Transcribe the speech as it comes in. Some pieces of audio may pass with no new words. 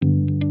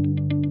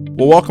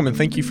Well, welcome and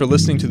thank you for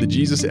listening to the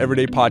Jesus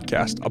Everyday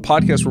Podcast, a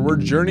podcast where we're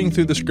journeying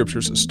through the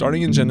scriptures,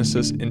 starting in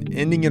Genesis and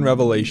ending in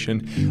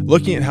Revelation,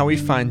 looking at how we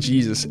find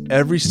Jesus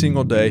every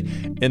single day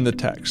in the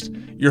text.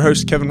 Your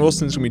host, Kevin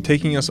Wilson, is going to be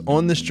taking us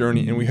on this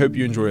journey, and we hope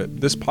you enjoy it.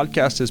 This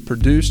podcast is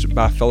produced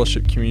by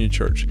Fellowship Community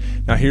Church.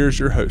 Now, here's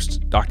your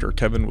host, Dr.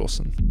 Kevin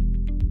Wilson.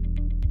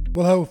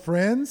 Well, hello,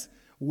 friends.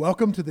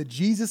 Welcome to the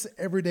Jesus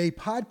Everyday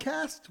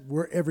Podcast,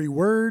 where every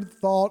word,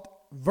 thought,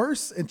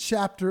 verse, and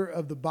chapter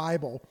of the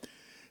Bible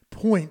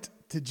point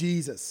to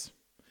Jesus.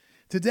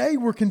 Today,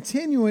 we're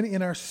continuing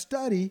in our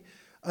study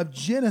of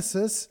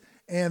Genesis,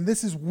 and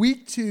this is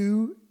week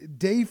 2,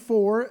 day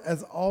 4.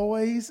 As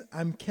always,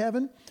 I'm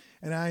Kevin,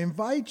 and I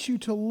invite you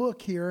to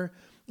look here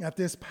at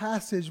this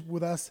passage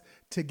with us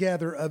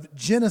together of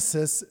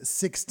Genesis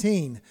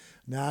 16.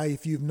 Now,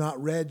 if you've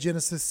not read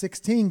Genesis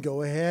 16,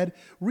 go ahead,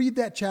 read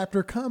that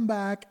chapter, come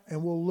back,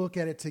 and we'll look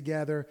at it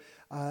together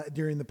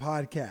during the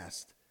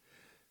podcast.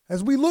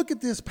 As we look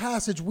at this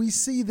passage, we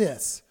see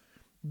this: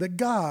 the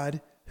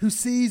God who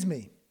sees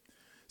me.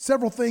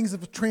 Several things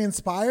have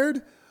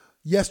transpired.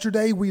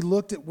 Yesterday, we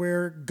looked at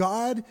where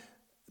God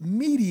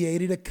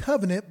mediated a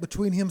covenant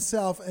between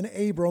himself and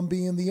Abram,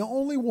 being the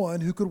only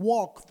one who could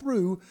walk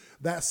through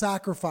that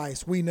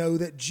sacrifice. We know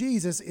that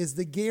Jesus is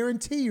the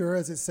guarantor,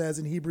 as it says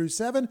in Hebrews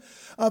 7,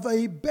 of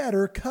a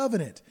better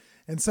covenant.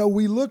 And so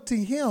we look to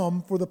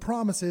him for the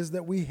promises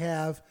that we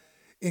have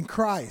in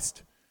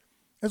Christ.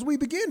 As we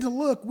begin to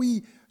look,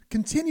 we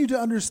continue to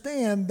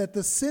understand that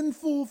the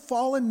sinful,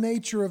 fallen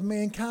nature of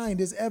mankind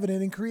is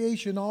evident in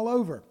creation all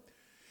over.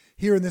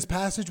 Here in this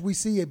passage, we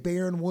see a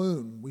barren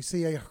womb. We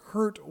see a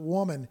hurt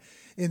woman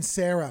in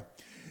Sarah.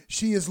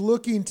 She is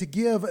looking to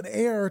give an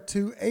heir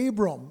to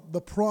Abram,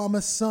 the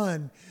promised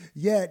son,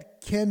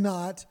 yet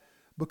cannot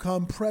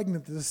become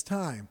pregnant at this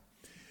time.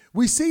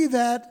 We see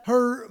that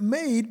her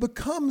maid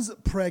becomes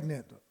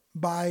pregnant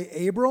by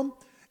Abram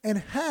and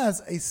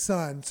has a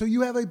son. So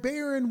you have a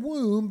barren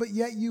womb, but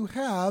yet you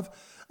have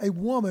a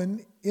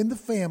woman in the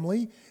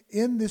family,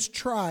 in this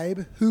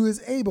tribe, who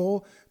is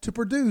able to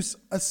produce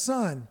a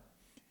son.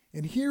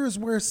 And here is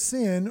where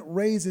sin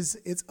raises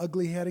its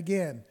ugly head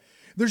again.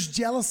 There's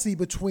jealousy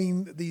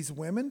between these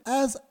women.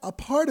 As a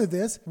part of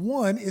this,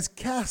 one is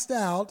cast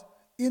out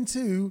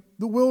into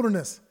the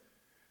wilderness.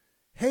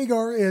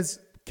 Hagar is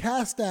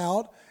cast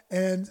out,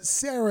 and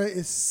Sarah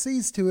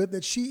sees to it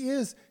that she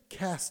is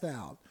cast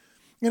out.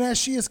 And as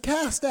she is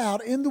cast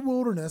out in the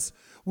wilderness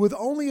with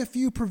only a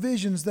few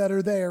provisions that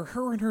are there,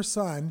 her and her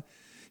son,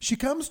 she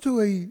comes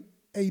to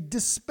a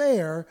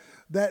despair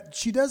that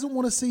she doesn't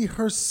want to see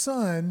her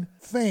son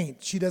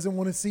faint. She doesn't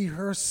want to see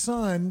her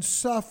son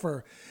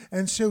suffer.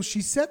 And so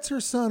she sets her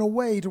son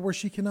away to where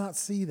she cannot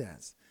see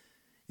this.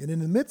 And in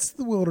the midst of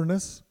the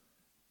wilderness,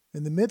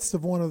 in the midst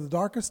of one of the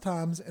darkest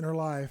times in her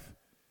life,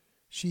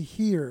 she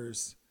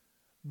hears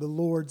the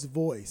Lord's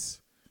voice.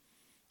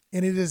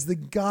 And it is the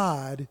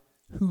God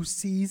who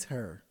sees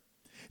her.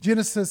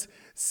 Genesis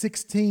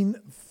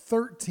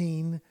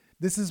 16:13,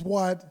 this is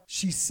what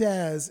she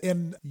says,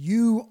 and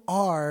you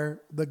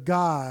are the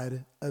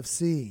God of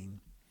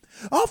seeing.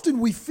 Often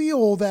we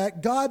feel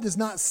that God does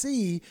not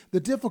see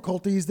the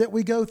difficulties that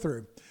we go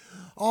through.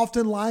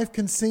 Often life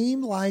can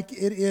seem like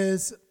it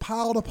is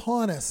piled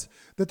upon us,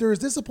 that there is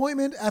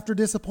disappointment after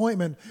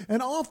disappointment.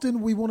 And often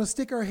we want to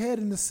stick our head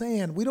in the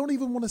sand. We don't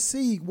even want to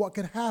see what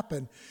could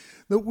happen.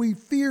 That we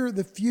fear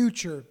the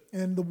future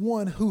and the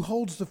one who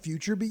holds the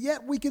future, but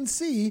yet we can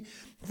see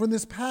from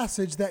this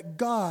passage that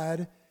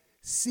God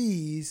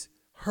sees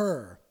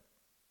her.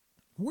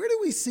 Where do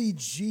we see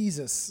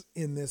Jesus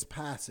in this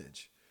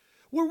passage?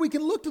 Well, we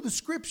can look to the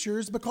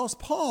scriptures because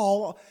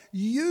Paul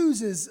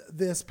uses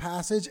this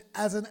passage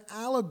as an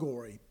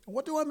allegory.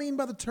 What do I mean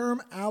by the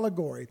term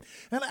allegory?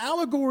 An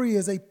allegory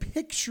is a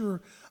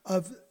picture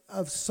of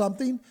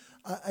something,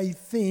 a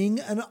thing,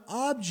 an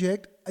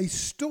object, a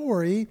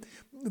story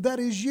that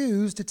is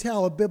used to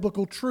tell a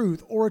biblical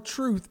truth or a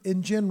truth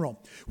in general.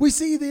 We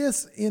see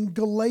this in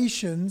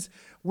Galatians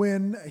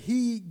when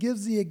he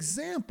gives the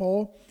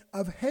example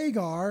of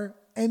Hagar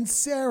and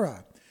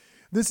Sarah.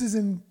 This is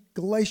in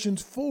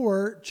Galatians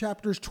 4,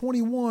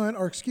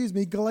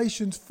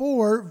 Galatians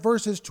 4,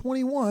 verses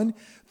 21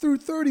 through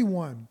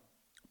 31.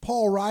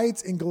 Paul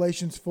writes in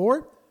Galatians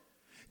 4,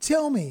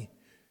 "Tell me,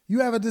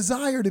 you have a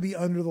desire to be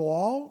under the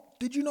law.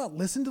 Did you not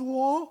listen to the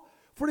law?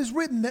 For it is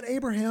written that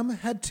Abraham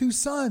had 2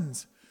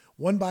 sons,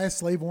 one by a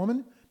slave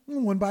woman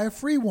and one by a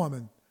free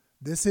woman.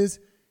 This is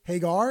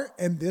Hagar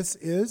and this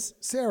is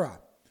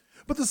Sarah.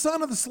 But the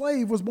son of the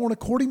slave was born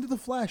according to the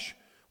flesh,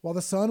 while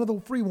the son of the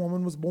free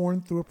woman was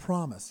born through a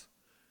promise."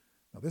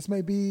 Now, this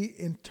may be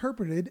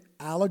interpreted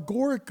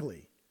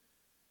allegorically.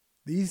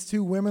 These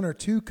 2 women are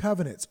 2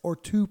 covenants or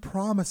 2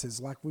 promises,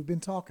 like we've been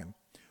talking.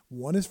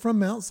 One is from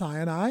Mount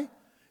Sinai,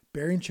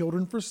 bearing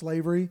children for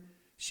slavery.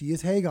 She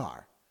is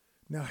Hagar.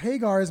 Now,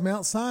 Hagar is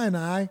Mount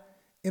Sinai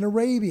in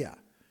Arabia.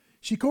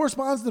 She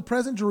corresponds to the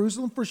present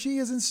Jerusalem, for she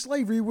is in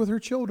slavery with her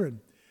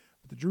children.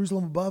 But the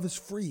Jerusalem above is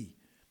free.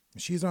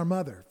 She is our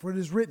mother. For it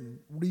is written,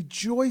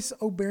 "Rejoice,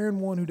 O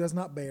barren one who does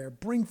not bear.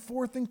 Bring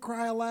forth and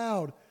cry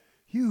aloud,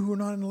 you who are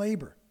not in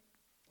labor.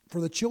 For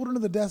the children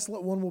of the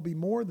desolate one will be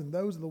more than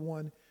those of the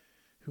one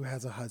who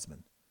has a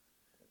husband.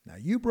 Now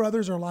you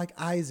brothers are like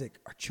Isaac,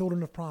 are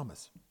children of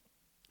promise.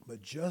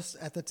 But just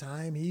at the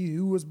time he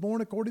who was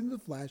born according to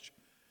the flesh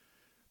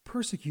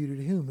persecuted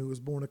him who was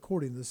born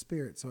according to the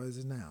Spirit, so as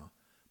is now.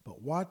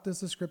 But what does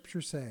the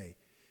Scripture say?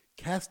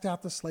 Cast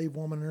out the slave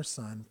woman and her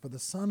son, for the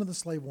son of the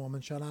slave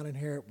woman shall not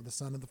inherit with the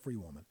son of the free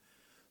woman.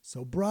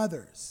 So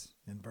brothers,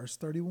 in verse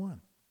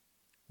 31,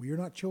 we are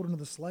not children of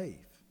the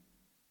slave,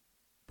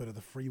 but of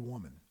the free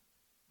woman.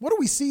 What do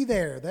we see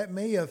there? That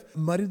may have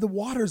muddied the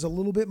waters a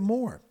little bit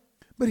more.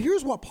 But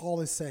here's what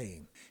Paul is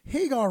saying.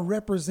 Hagar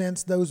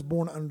represents those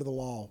born under the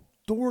law,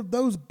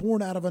 those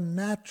born out of a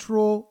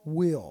natural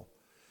will.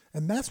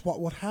 And that's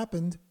what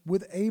happened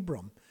with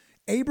Abram.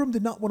 Abram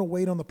did not want to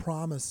wait on the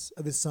promise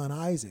of his son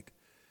Isaac.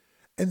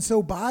 And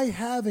so by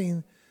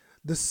having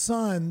the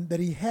son that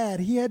he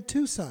had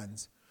two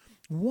sons.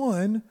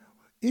 One,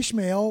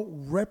 Ishmael,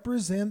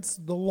 represents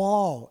the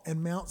law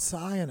and Mount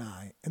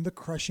Sinai and the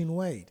crushing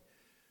weight.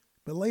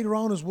 But later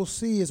on, as we'll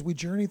see, as we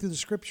journey through the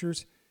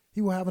Scriptures,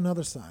 he will have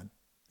another son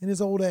in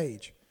his old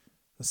age,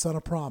 a son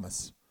of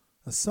promise,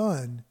 a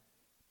son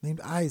named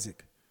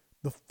Isaac,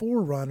 the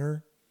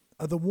forerunner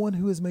of the one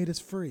who has made us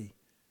free,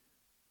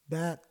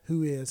 that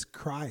who is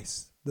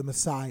Christ, the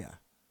Messiah.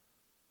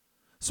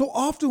 So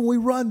often we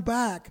run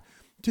back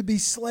to be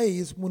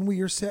slaves when we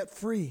are set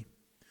free.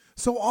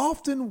 So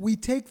often we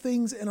take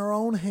things in our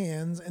own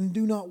hands and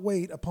do not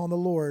wait upon the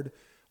Lord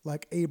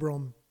like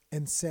Abram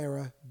and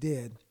Sarah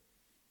did.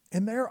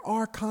 And there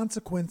are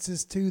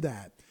consequences to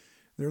that.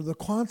 They're the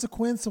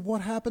consequence of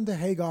what happened to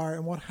Hagar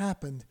and what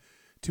happened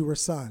to her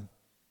son.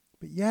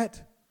 But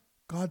yet,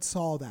 God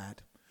saw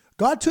that.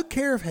 God took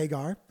care of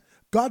Hagar.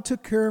 God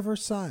took care of her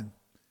son.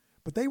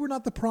 But they were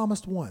not the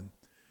promised one.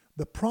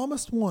 The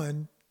promised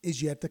one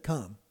is yet to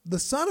come. The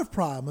son of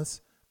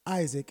promise,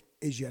 Isaac,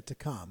 is yet to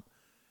come.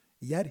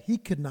 Yet he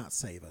could not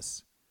save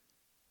us.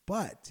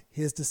 But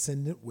his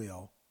descendant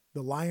will,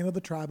 the Lion of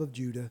the tribe of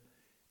Judah,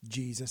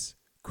 Jesus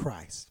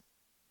Christ.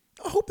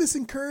 I hope this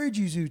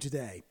encourages you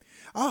today.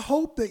 I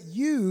hope that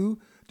you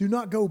do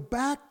not go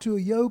back to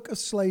a yoke of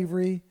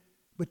slavery,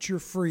 but you're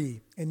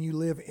free and you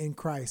live in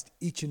Christ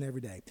each and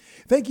every day.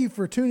 Thank you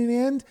for tuning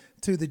in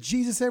to the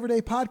Jesus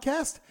Everyday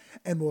podcast,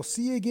 and we'll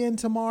see you again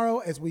tomorrow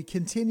as we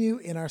continue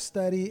in our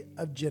study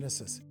of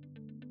Genesis.